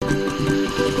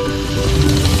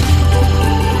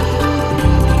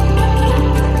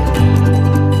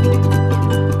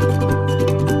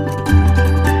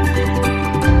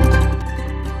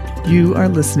are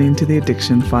listening to the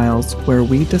Addiction Files, where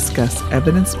we discuss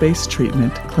evidence-based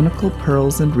treatment, clinical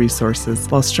pearls, and resources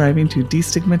while striving to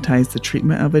destigmatize the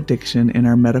treatment of addiction in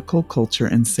our medical culture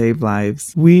and save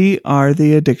lives. We are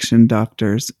the Addiction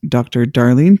Doctors, Dr.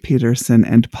 Darlene Peterson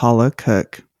and Paula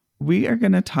Cook. We are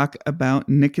going to talk about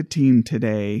nicotine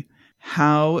today,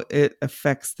 how it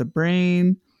affects the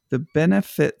brain, the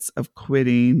benefits of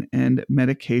quitting, and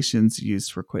medications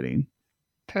used for quitting.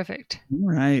 Perfect. All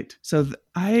right. So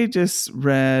I just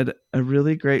read a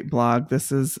really great blog.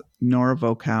 This is Nora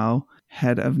Vokow,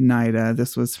 head of NIDA.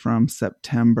 This was from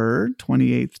September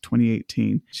 28th,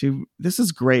 2018. This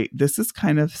is great. This is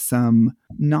kind of some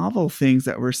novel things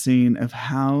that we're seeing of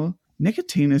how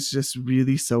nicotine is just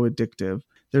really so addictive.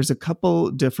 There's a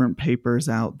couple different papers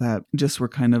out that just were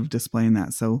kind of displaying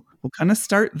that. So we'll kind of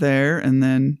start there and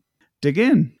then dig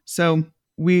in. So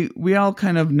we all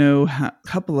kind of know a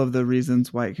couple of the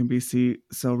reasons why it can be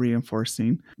so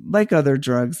reinforcing. Like other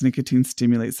drugs, nicotine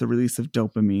stimulates the release of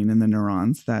dopamine in the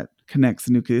neurons that connects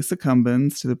the nucleus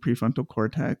accumbens to the prefrontal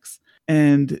cortex.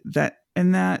 And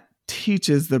that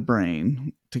teaches the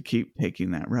brain to keep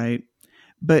taking that, right?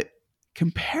 But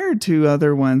compared to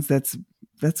other ones, it's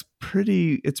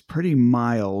pretty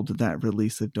mild, that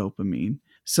release of dopamine.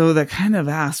 So that kind of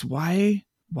asks, why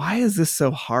is this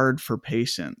so hard for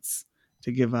patients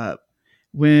to give up?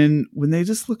 When they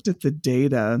just looked at the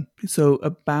data, so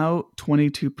about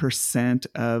 22%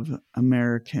 of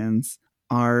Americans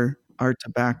are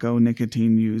tobacco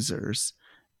nicotine users,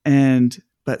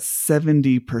 but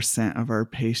 70% of our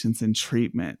patients in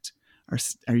treatment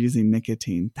are using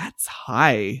nicotine. That's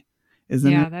high, isn't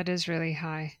it? Yeah, that is really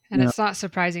high. And It's not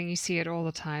surprising. You see it all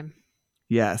the time.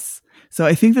 Yes. So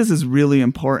I think this is really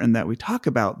important that we talk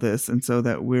about this and so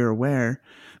that we're aware.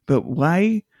 But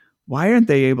why aren't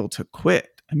they able to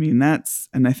quit? I mean,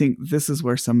 and I think this is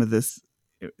where some of this,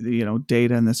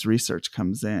 data and this research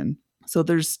comes in. So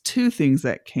there's two things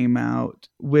that came out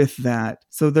with that.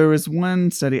 So there was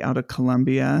one study out of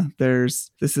Columbia.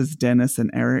 This is Dennis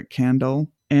and Eric Kandel.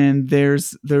 And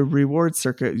there's the reward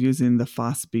circuit using the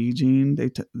FOSB gene.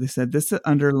 They said this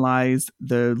underlies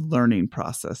the learning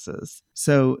processes.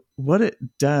 So what it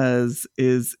does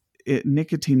is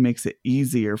nicotine makes it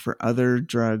easier for other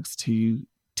drugs to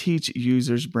teach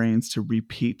users' brains to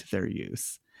repeat their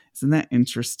use. Isn't that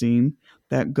interesting?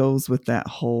 That goes with that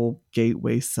whole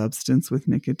gateway substance with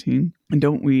nicotine.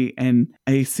 And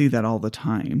I see that all the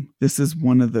time. This is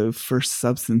one of the first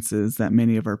substances that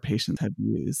many of our patients have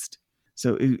used.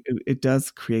 So it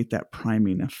does create that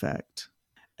priming effect.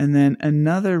 And then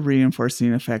another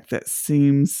reinforcing effect that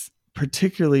seems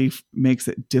particularly makes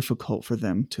it difficult for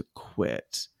them to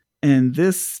quit. And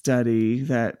this study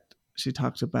that she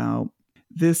talked about,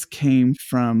 this came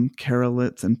from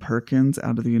Karolitz and Perkins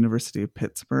out of the University of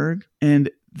Pittsburgh. And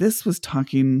this was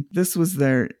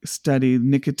their study,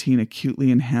 nicotine acutely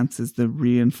enhances the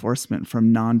reinforcement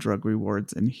from non-drug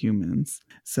rewards in humans.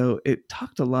 So it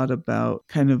talked a lot about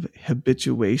kind of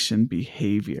habituation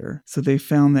behavior. So they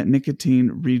found that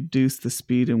nicotine reduced the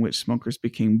speed in which smokers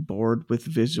became bored with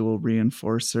visual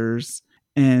reinforcers,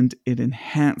 and it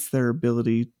enhanced their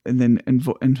ability and then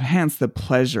enhance the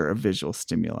pleasure of visual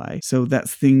stimuli. So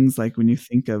that's things like when you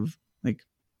think of like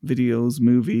videos,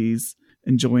 movies,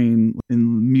 enjoying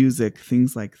in music,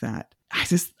 things like that.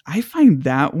 I find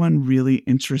that one really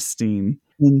interesting.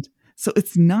 And so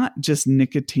it's not just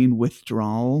nicotine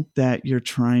withdrawal that you're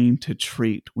trying to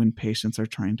treat when patients are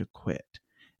trying to quit.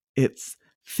 It's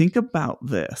think about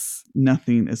this.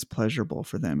 Nothing is pleasurable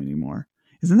for them anymore.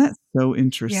 Isn't that so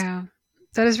interesting? Yeah.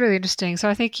 That is really interesting. So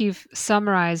I think you've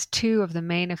summarized two of the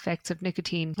main effects of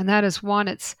nicotine. And that is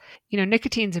one,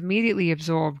 nicotine's immediately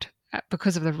absorbed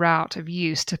because of the route of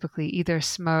use, typically either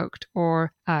smoked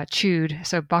or chewed,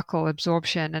 so buccal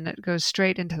absorption, and it goes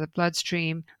straight into the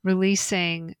bloodstream,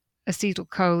 releasing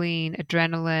acetylcholine,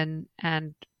 adrenaline,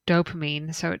 and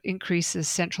dopamine. So it increases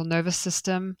central nervous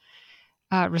system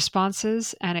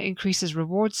responses, and it increases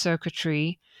reward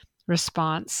circuitry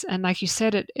response. And like you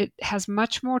said, it has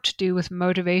much more to do with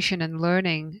motivation and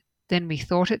learning than we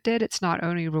thought it did. It's not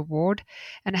only reward,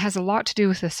 and it has a lot to do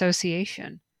with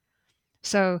association.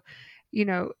 So,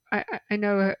 I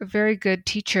know a very good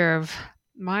teacher of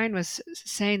mine was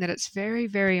saying that it's very,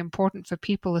 very important for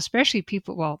people, especially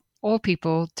all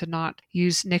people, to not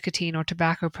use nicotine or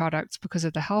tobacco products because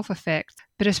of the health effects,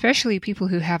 but especially people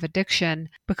who have addiction,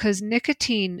 because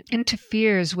nicotine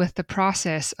interferes with the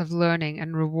process of learning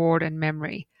and reward and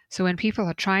memory. So when people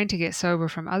are trying to get sober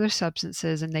from other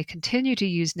substances and they continue to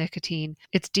use nicotine,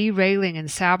 it's derailing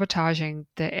and sabotaging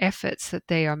the efforts that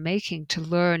they are making to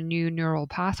learn new neural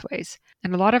pathways.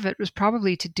 And a lot of it was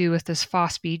probably to do with this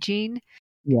FOSB gene.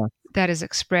 Yeah. that is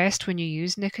expressed when you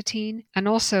use nicotine, and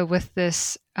also with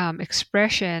this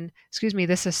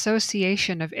this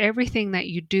association of everything that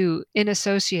you do in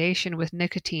association with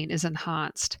nicotine is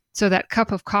enhanced. So that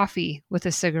cup of coffee with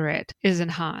a cigarette is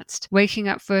enhanced. Waking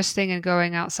up first thing and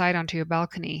going outside onto your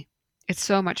balcony, it's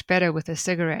so much better with a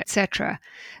cigarette, etc.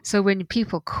 So when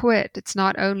people quit, it's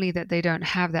not only that they don't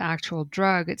have the actual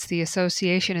drug, it's the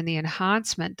association and the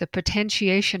enhancement, the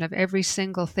potentiation of every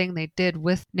single thing they did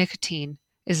with nicotine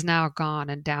is now gone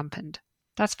and dampened.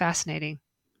 That's fascinating.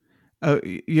 Oh,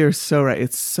 you're so right.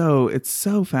 It's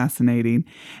so fascinating.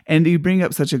 And you bring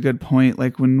up such a good point.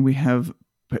 Like when we have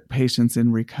patients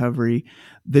in recovery,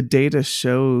 the data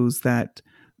shows that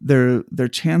their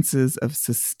chances of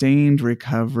sustained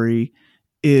recovery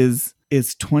is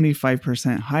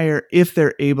 25% higher if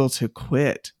they're able to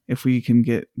quit, if we can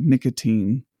get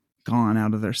nicotine gone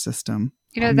out of their system.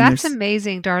 You I know, mean, that's there's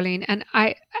amazing, Darlene. And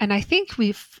I think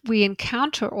we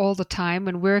encounter all the time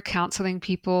when we're counseling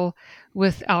people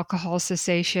with alcohol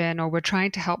cessation, or we're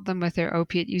trying to help them with their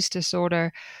opiate use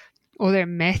disorder or their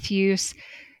meth use,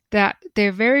 that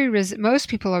they're most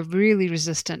people are really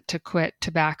resistant to quit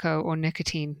tobacco or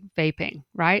nicotine vaping,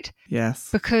 right? yes.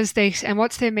 Because and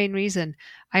what's their main reason?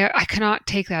 I cannot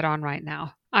take that on right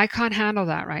now. I can't handle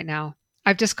that right now.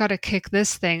 I've just got to kick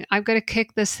this thing. I've got to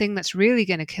kick this thing that's really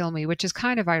going to kill me, which is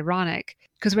kind of ironic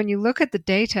because when you look at the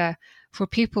data for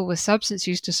people with substance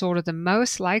use disorder, the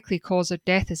most likely cause of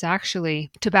death is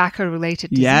actually tobacco related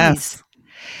disease. Yes.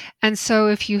 And so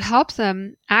if you help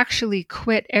them actually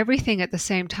quit everything at the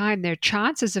same time, their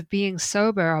chances of being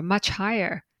sober are much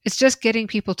higher. It's just getting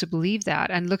people to believe that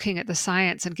and looking at the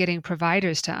science and getting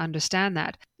providers to understand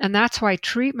that. And that's why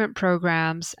treatment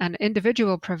programs and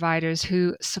individual providers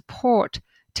who support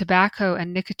tobacco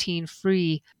and nicotine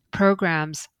free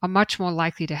programs are much more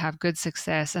likely to have good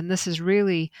success. And this is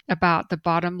really about the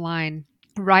bottom line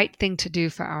right thing to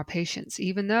do for our patients,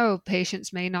 even though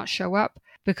patients may not show up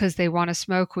because they want to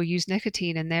smoke or use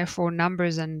nicotine and therefore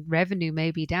numbers and revenue may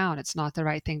be down. It's not the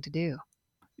right thing to do.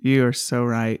 You are so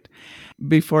right.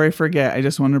 Before I forget, I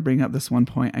just want to bring up this one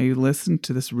point. I listened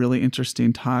to this really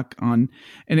interesting talk and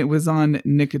it was on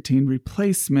nicotine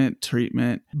replacement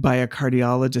treatment by a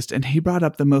cardiologist. And he brought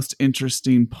up the most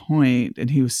interesting point, and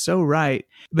he was so right.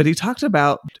 But he talked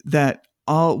about that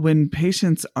when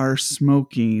patients are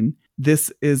smoking,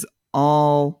 this is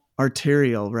all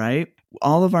arterial, right?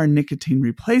 All of our nicotine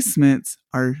replacements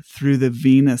are through the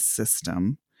venous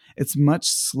system. It's much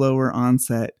slower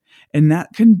onset. And that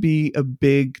can be a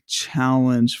big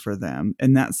challenge for them.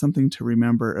 And that's something to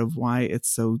remember of why it's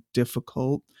so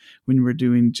difficult when we're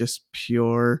doing just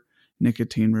pure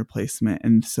nicotine replacement.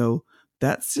 And so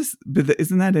that's just, but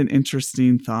isn't that an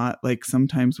interesting thought? Like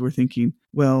sometimes we're thinking,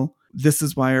 well, this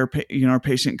is why our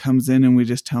patient comes in and we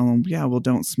just tell them, yeah, well,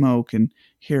 don't smoke and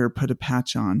here, put a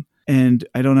patch on. And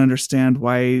I don't understand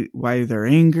why they're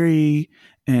angry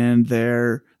and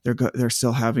they're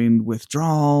still having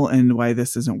withdrawal and why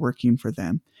this isn't working for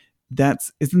them.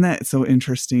 Isn't that so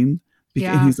interesting? And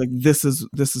Yeah. he's like, this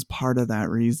is part of that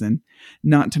reason,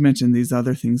 not to mention these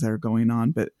other things that are going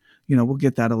on. But we'll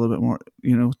get that a little bit more,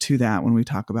 to that when we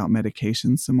talk about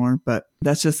medications some more. But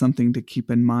that's just something to keep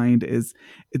in mind is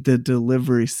the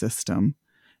delivery system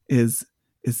is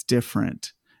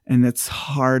different, and it's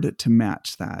hard to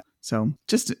match that. So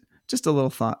just a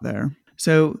little thought there.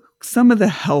 So some of the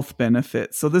health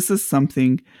benefits. So this is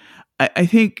something I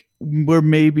think we're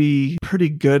maybe pretty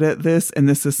good at this, and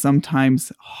this is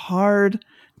sometimes hard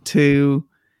to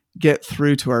get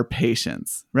through to our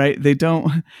patients, right? They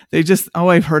just, oh,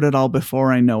 I've heard it all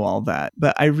before, I know all that.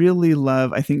 But I really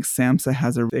I think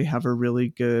SAMHSA they have a really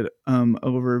good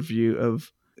overview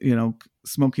of,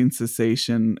 smoking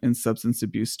cessation and substance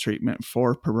abuse treatment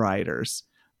for providers.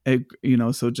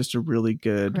 So just a really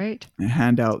good Great.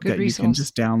 handout Good that you can resource.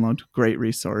 just download. Great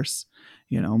resource,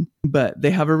 but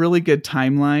they have a really good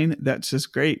timeline. That's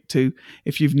just great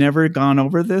if you've never gone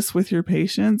over this with your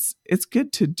patients, it's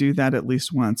good to do that at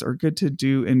least once, or good to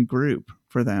do in group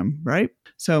for them. Right.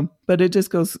 So, but it just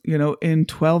goes, in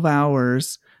 12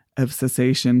 hours of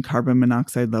cessation, carbon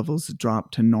monoxide levels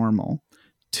drop to normal.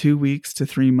 2 weeks to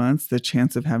 3 months, the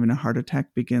chance of having a heart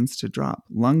attack begins to drop.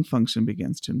 Lung function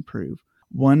begins to improve.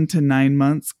 1 to 9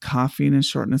 months, coughing and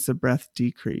shortness of breath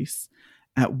decrease.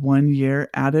 At 1 year,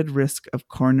 added risk of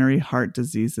coronary heart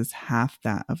disease is half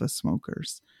that of a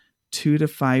smoker's. 2 to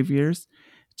 5 years,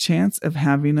 chance of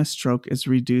having a stroke is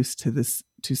reduced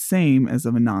to same as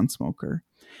of a non-smoker.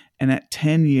 And at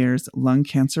 10 years, lung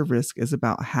cancer risk is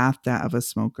about half that of a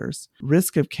smoker's.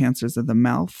 Risk of cancers of the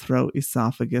mouth, throat,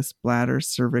 esophagus, bladder,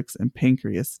 cervix, and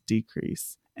pancreas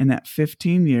decrease. And at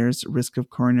 15 years, risk of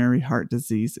coronary heart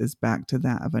disease is back to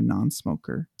that of a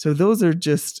non-smoker. So those are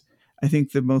just, I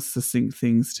think, the most succinct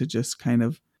things to just kind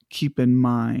of keep in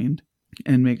mind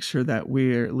and make sure that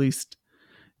we're at least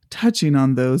touching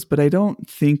on those. But I don't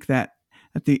think that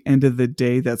at the end of the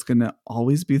day, that's going to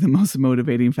always be the most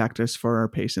motivating factors for our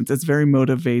patients. It's very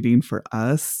motivating for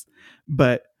us,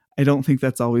 but I don't think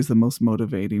that's always the most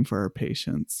motivating for our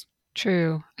patients.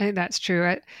 True. I think that's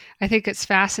true. I think it's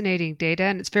fascinating data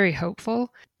and it's very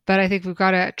hopeful, but I think we've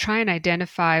got to try and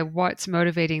identify what's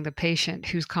motivating the patient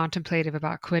who's contemplative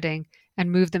about quitting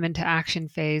and move them into action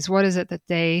phase. What is it that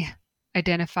they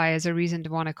identify as a reason to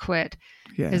want to quit?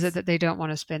 Yes. Is it that they don't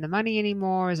want to spend the money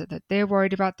anymore? Is it that they're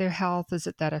worried about their health? Is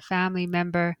it that a family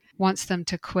member wants them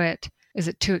to quit? Is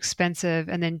it too expensive?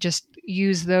 And then just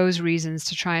use those reasons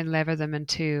to try and lever them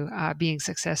into being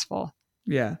successful.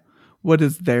 Yeah. What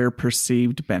is their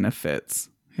perceived benefits?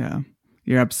 Yeah,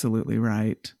 you're absolutely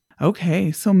right.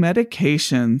 Okay, so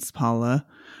medications, Paula.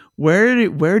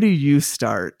 Where do you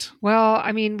start? Well,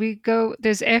 I mean,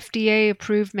 there's FDA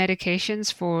approved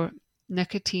medications for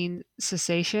nicotine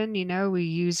cessation. We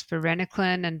use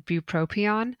varenicline and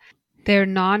bupropion. They're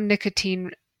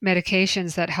non-nicotine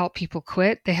medications that help people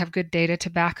quit. They have good data to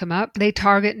back them up. They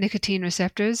target nicotine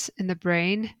receptors in the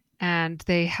brain and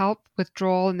they help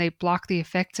withdrawal and they block the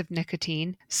effects of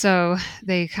nicotine. So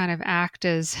they kind of act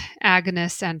as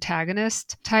agonist,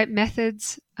 antagonist type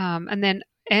methods. And then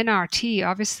NRT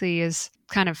obviously is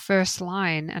kind of first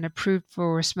line and approved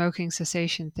for smoking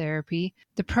cessation therapy.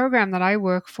 The program that I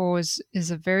work for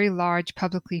is a very large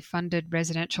publicly funded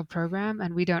residential program,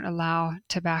 and we don't allow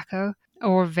tobacco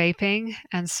or vaping.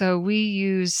 And so we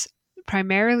use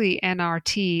primarily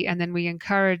NRT, and then we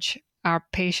encourage our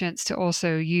patients to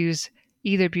also use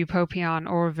either bupropion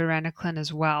or varenicline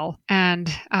as well.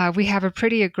 And we have a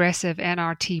pretty aggressive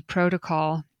NRT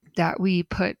protocol that we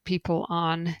put people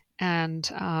on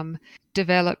and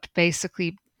developed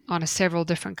basically on several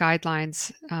different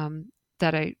guidelines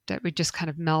that we just kind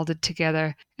of melded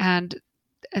together, and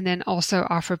then also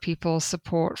offer people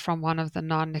support from one of the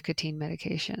non-nicotine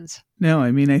medications. No,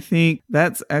 I mean, I think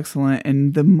that's excellent.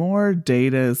 And the more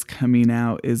data is coming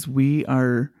out is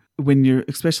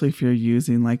especially if you're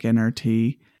using like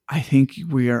NRT, I think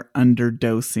we are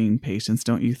underdosing patients,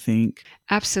 don't you think?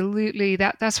 Absolutely.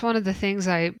 That's one of the things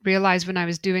I realized when I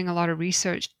was doing a lot of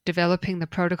research, developing the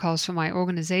protocols for my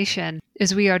organization,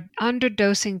 is we are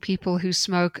underdosing people who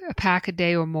smoke a pack a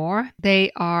day or more.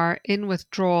 They are in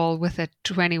withdrawal with a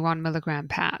 21 milligram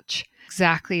patch.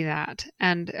 Exactly that.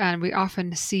 And we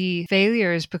often see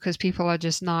failures because people are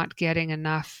just not getting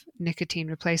enough nicotine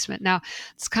replacement. Now,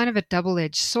 it's kind of a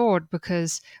double-edged sword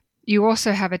because you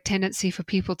also have a tendency for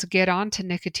people to get onto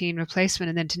nicotine replacement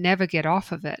and then to never get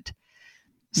off of it.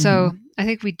 So I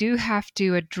think we do have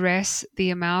to address the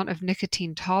amount of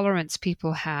nicotine tolerance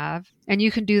people have. And you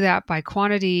can do that by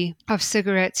quantity of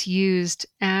cigarettes used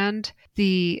and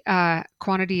the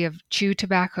quantity of chew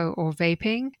tobacco or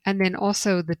vaping, and then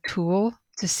also the tool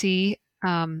to see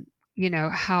how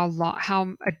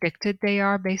addicted they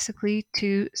are basically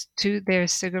to their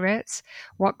cigarettes.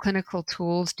 What clinical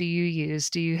tools do you use?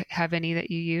 Do you have any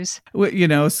that you use?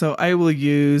 Well, so I will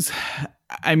use,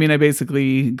 I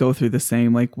basically go through the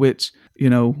same, like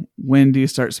when do you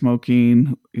start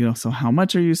smoking? So how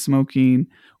much are you smoking?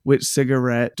 Which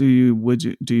cigarette do you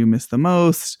miss the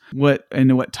most? What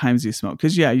times do you smoke?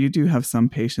 Because you do have some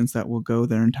patients that will go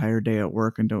their entire day at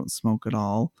work and don't smoke at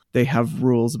all. They have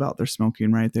rules about their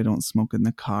smoking, right? They don't smoke in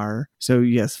the car. So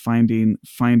yes, finding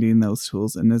those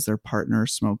tools, and is their partner a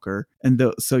smoker? And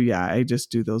I just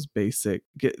do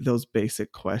get those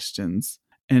basic questions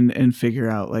and figure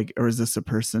out like, or is this a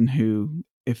person who,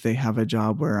 if they have a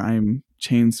job where I'm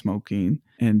chain smoking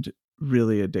and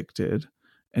really addicted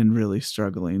and really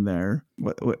struggling there,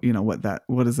 what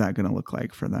is that going to look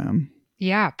like for them?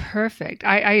 Yeah, perfect.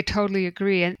 I totally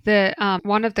agree. And the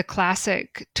one of the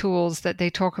classic tools that they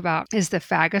talk about is the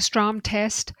Fagerstrom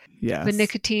test for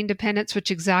nicotine dependence, which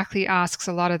exactly asks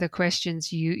a lot of the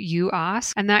questions you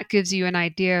ask. And that gives you an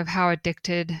idea of how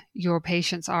addicted your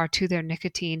patients are to their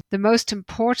nicotine. The most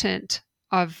important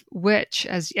of which,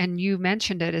 and you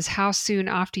mentioned it, is how soon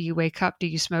after you wake up do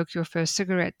you smoke your first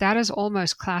cigarette. That is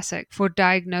almost classic for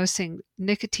diagnosing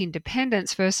nicotine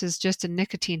dependence versus just a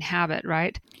nicotine habit,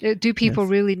 right? Do people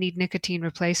really need nicotine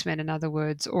replacement, in other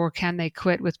words, or can they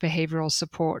quit with behavioral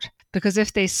support? Because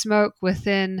if they smoke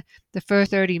within the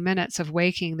first 30 minutes of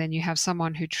waking, then you have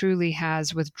someone who truly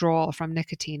has withdrawal from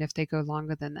nicotine if they go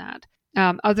longer than that.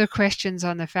 Other questions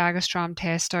on the Fagerstrom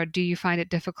test are: do you find it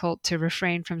difficult to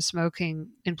refrain from smoking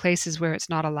in places where it's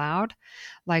not allowed,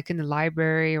 like in the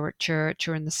library or at church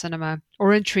or in the cinema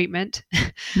or in treatment?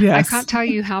 I Yes. can't tell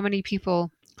you how many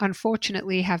people,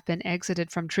 unfortunately, have been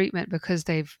exited from treatment because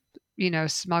they've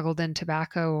smuggled in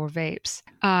tobacco or vapes.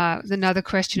 Another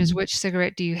question is, which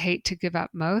cigarette do you hate to give up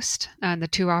most? And the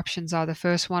two options are the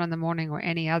first one in the morning or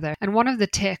any other. And one of the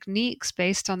techniques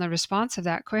based on the response of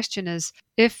that question is,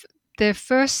 if their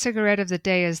first cigarette of the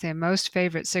day is their most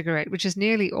favorite cigarette, which is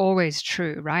nearly always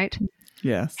true, right?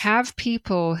 Yes. Have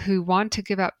people who want to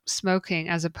give up smoking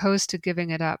as opposed to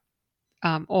giving it up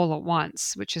all at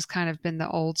once, which has kind of been the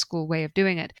old school way of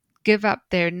doing it, give up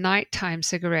their nighttime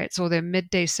cigarettes or their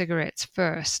midday cigarettes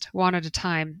first, one at a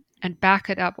time, and back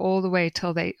it up all the way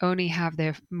till they only have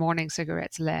their morning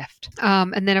cigarettes left.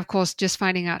 And then, of course, just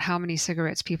finding out how many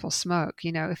cigarettes people smoke.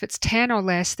 If it's 10 or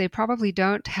less, they probably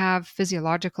don't have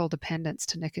physiological dependence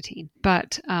to nicotine,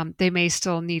 but they may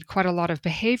still need quite a lot of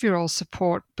behavioral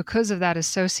support because of that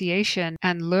association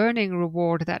and learning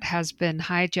reward that has been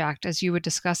hijacked, as you were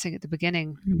discussing at the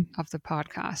beginning of the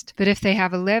podcast. But if they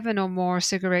have 11 or more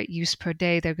cigarette use per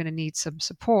day, they're going to need some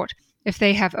support. If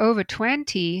they have over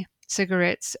 20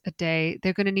 cigarettes a day,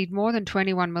 they're going to need more than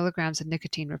 21 milligrams of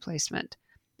nicotine replacement.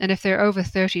 And if they're over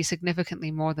 30,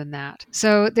 significantly more than that.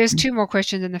 So there's two more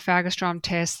questions in the Fagerstrom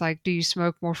test, like, do you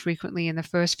smoke more frequently in the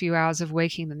first few hours of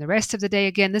waking than the rest of the day?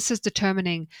 Again, this is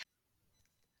determining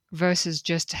versus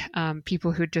just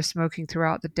people who are just smoking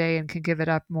throughout the day and can give it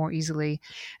up more easily.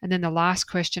 And then the last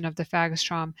question of the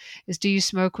Fagerstrom is, do you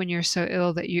smoke when you're so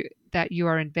ill that you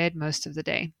are in bed most of the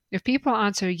day? If people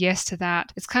answer yes to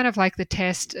that, it's kind of like the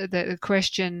test, the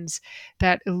questions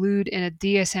that allude in a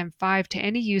DSM-5 to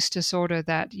any use disorder,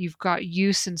 that you've got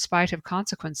use in spite of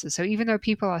consequences. So even though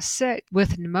people are sick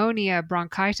with pneumonia,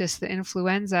 bronchitis, the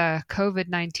influenza,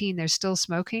 COVID-19, they're still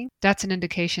smoking. That's an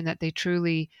indication that they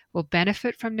truly will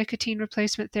benefit from nicotine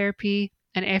replacement therapy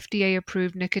and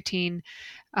FDA-approved nicotine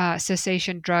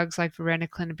cessation drugs like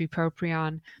varenicline and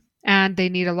bupropion. And they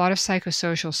need a lot of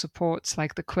psychosocial supports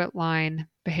like the quit line,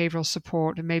 behavioral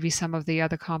support, and maybe some of the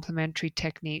other complementary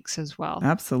techniques as well.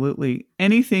 Absolutely.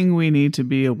 Anything we need to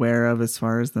be aware of as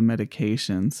far as the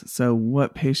medications. So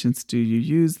what patients do you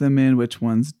use them in? Which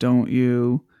ones don't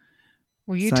you?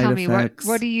 Well, you tell me,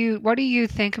 what do you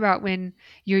think about when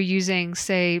you're using,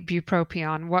 say,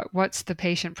 bupropion? What's the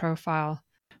patient profile?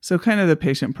 So kind of the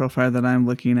patient profile that I'm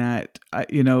looking at,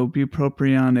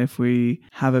 bupropion, if we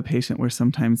have a patient where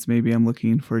sometimes maybe I'm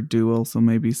looking for dual, so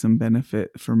maybe some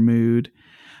benefit for mood.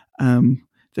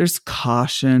 There's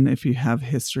caution if you have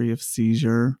history of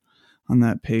seizure on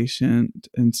that patient.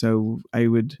 And so I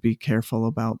would be careful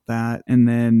about that. And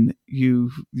then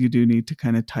you do need to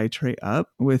kind of titrate up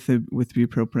with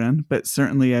bupropion, but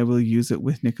certainly I will use it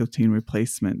with nicotine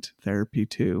replacement therapy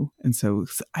too. And so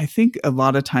I think a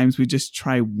lot of times we just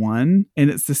try one, and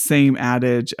it's the same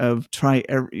adage of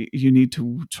you need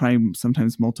to try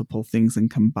sometimes multiple things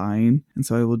and combine. And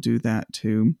so I will do that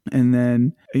too. And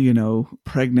then,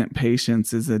 pregnant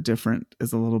patients is a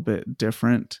little bit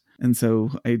different. And so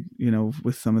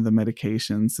with some of the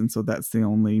medications, and so that's the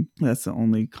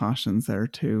only cautions there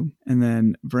too. And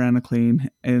then varenicline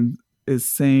and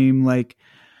is same, like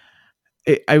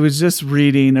I was just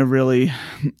reading a really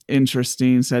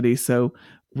interesting study. So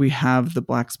we have the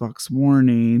black box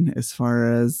warning as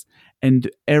far as, and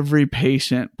every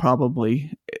patient,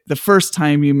 probably the first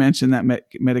time you mention that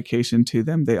medication to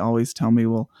them, they always tell me,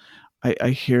 well,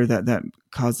 I hear that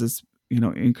causes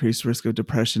increased risk of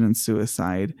depression and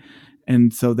suicide.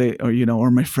 And so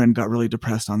or my friend got really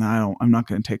depressed on that. I'm not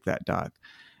going to take that dog.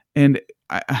 And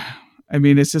I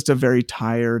mean, it's just a very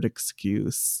tired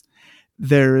excuse.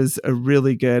 There is a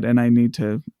really good, and I need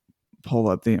to pull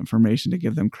up the information to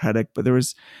give them credit, but there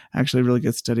was actually a really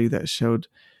good study that showed,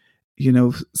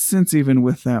 since even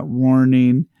with that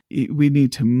warning, we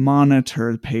need to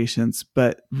monitor patients,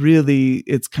 but really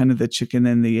it's kind of the chicken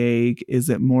and the egg. Is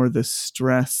it more the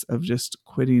stress of just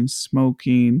quitting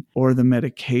smoking or the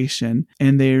medication?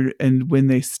 And when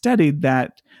they studied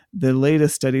that, the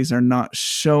latest studies are not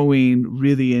showing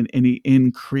really any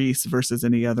increase versus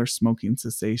any other smoking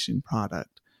cessation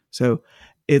product. So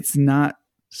it's not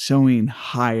showing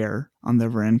higher on the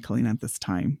varenicline at this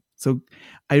time. So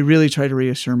I really try to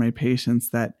reassure my patients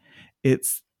that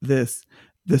it's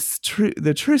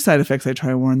the true side effects I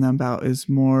try to warn them about is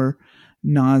more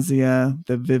nausea,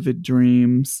 the vivid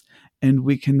dreams, and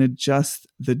we can adjust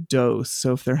the dose.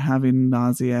 So if they're having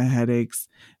nausea, headaches,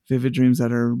 vivid dreams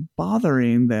that are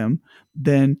bothering them,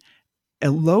 then a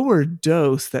lower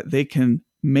dose that they can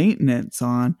maintenance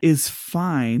on is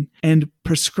fine, and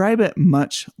prescribe it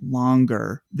much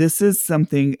longer. This is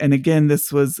something, and again,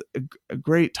 this was a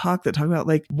great talk that talked about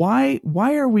like why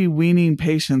are we weaning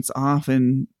patients off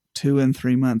in 2 and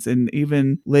 3 months? And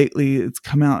even lately it's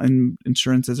come out and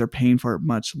insurances are paying for it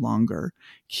much longer.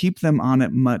 Keep them on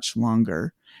it much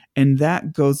longer. And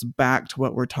that goes back to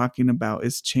what we're talking about,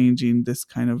 is changing this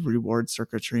kind of reward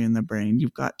circuitry in the brain.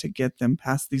 You've got to get them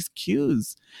past these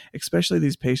cues, especially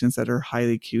these patients that are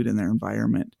highly cued in their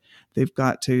environment. You've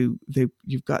got to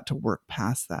work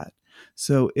past that.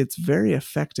 So it's very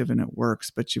effective and it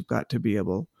works, but you've got to be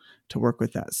able to work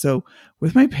with that. So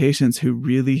with my patients who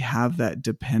really have that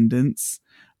dependence,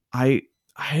 I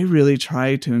really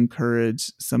try to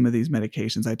encourage some of these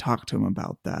medications. I talk to them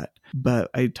about that,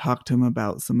 but I talk to them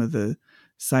about some of the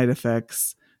side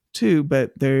effects too,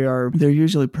 but they're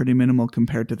usually pretty minimal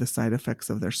compared to the side effects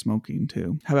of their smoking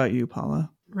too. How about you,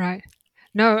 Paula? Right.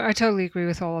 No, I totally agree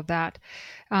with all of that.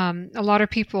 A lot of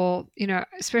people,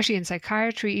 especially in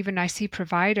psychiatry, even I see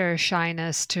provider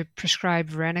shyness to prescribe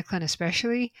varenicline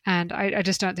especially, and I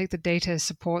just don't think the data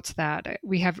supports that.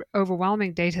 We have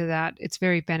overwhelming data that it's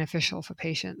very beneficial for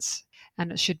patients,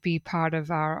 and it should be part of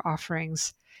our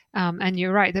offerings. And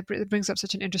you're right, that brings up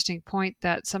such an interesting point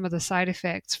that some of the side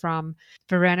effects from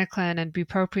varenicline and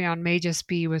bupropion may just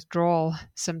be withdrawal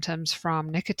symptoms from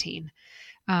nicotine.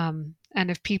 And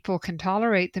if people can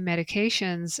tolerate the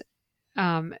medications,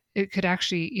 it could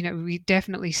actually, we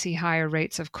definitely see higher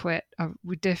rates of quit.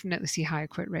 We definitely see higher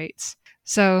quit rates.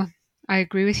 So I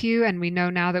agree with you. And we know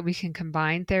now that we can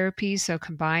combine therapies. So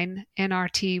combine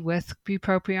NRT with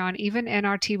bupropion, even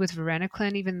NRT with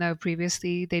varenicline, even though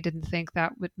previously they didn't think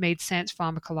that made sense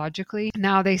pharmacologically.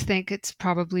 Now they think it's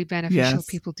probably beneficial. Yes.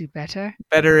 People do better.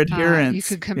 Better adherence. You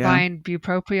could combine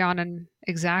bupropion and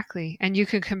exactly. And you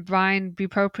could combine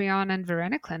bupropion and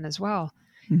varenicline as well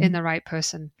in the right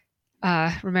person.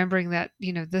 Remembering that,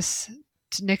 this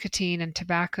nicotine and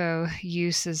tobacco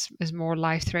use is more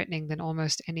life-threatening than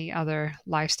almost any other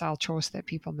lifestyle choice that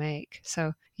people make.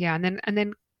 So yeah, and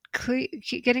then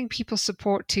getting people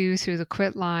support too through the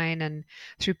quit line and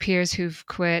through peers who've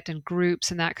quit and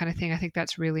groups and that kind of thing. I think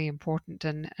that's really important,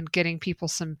 and getting people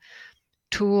some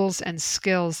tools and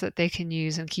skills that they can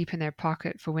use and keep in their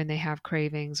pocket for when they have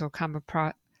cravings or come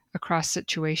across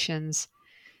situations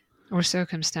or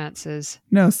circumstances.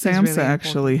 No, SAMHSA really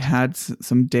actually had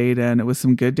some data, and it was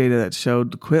some good data that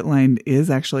showed the quit line is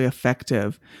actually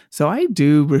effective. So I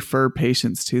do refer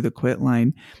patients to the quit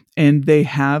line, and they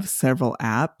have several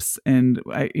apps, and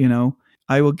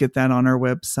I will get that on our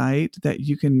website that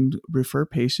you can refer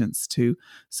patients to.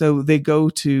 So they go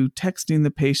to texting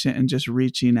the patient and just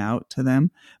reaching out to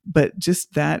them, but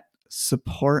just that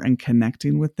support and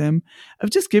connecting with them, of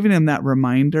just giving them that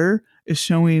reminder, is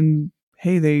showing,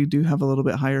 hey, they do have a little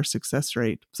bit higher success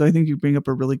rate. So I think you bring up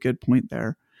a really good point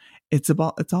there. It's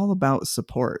all about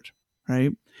support,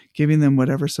 right? Giving them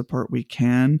whatever support we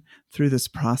can through this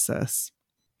process.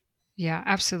 Yeah,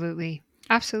 absolutely.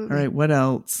 Absolutely. All right, what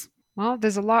else? Well,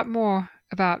 there's a lot more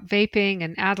about vaping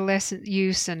and adolescent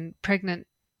use and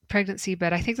pregnancy,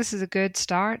 but I think this is a good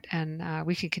start, and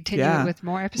we can continue it with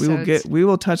more episodes. We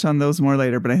will touch on those more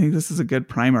later, but I think this is a good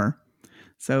primer.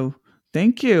 So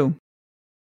thank you.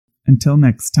 Until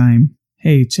next time,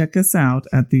 hey, check us out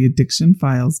at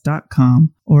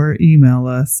theaddictionfiles.com or email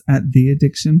us at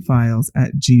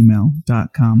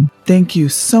theaddictionfiles@gmail.com. Thank you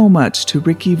so much to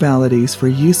Ricky Valades for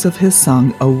use of his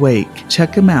song Awake.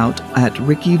 Check him out at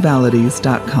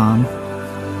rickyvalades.com.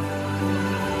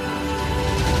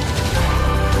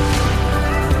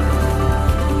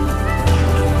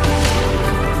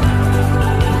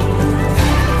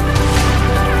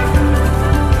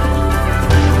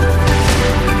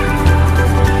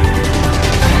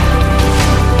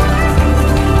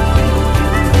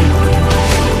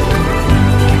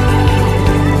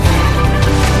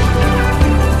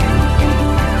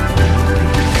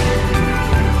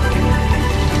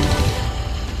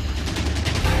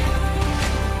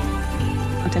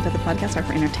 Are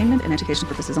for entertainment and education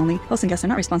purposes only. Hosts and guests are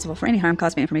not responsible for any harm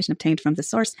caused by information obtained from this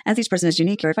source. As each person is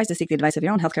unique, you're advised to seek the advice of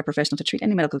your own healthcare professional to treat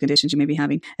any medical conditions you may be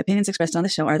having. Opinions expressed on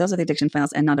this show are those of the Addiction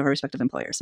Files and not of our respective employers.